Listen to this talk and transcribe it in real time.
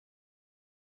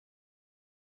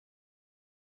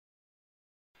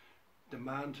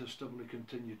demand has stubbornly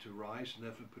continued to rise, and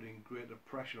therefore putting greater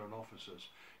pressure on officers,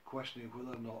 questioning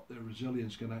whether or not their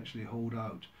resilience can actually hold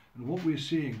out. And what we're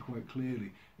seeing quite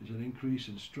clearly is an increase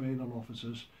in strain on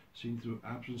officers, seen through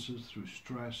absences, through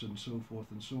stress and so forth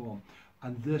and so on.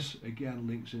 And this again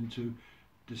links into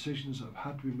decisions that have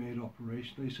had to be made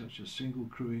operationally, such as single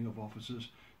crewing of officers,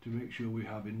 to make sure we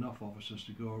have enough officers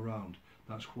to go around.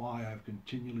 That's why I've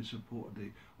continually supported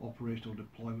the operational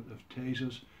deployment of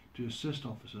tasers to assist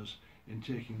officers in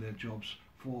taking their jobs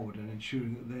forward and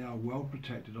ensuring that they are well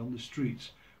protected on the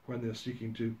streets when they're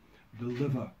seeking to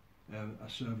deliver a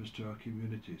service to our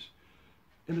communities.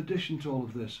 In addition to all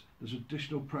of this, there's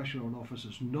additional pressure on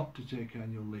officers not to take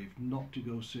annual leave, not to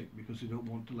go sick because they don't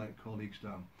want to let colleagues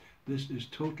down. This is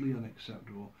totally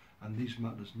unacceptable, and these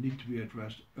matters need to be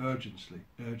addressed urgently.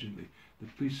 The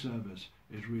police service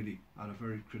is really at a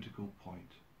very critical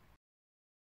point.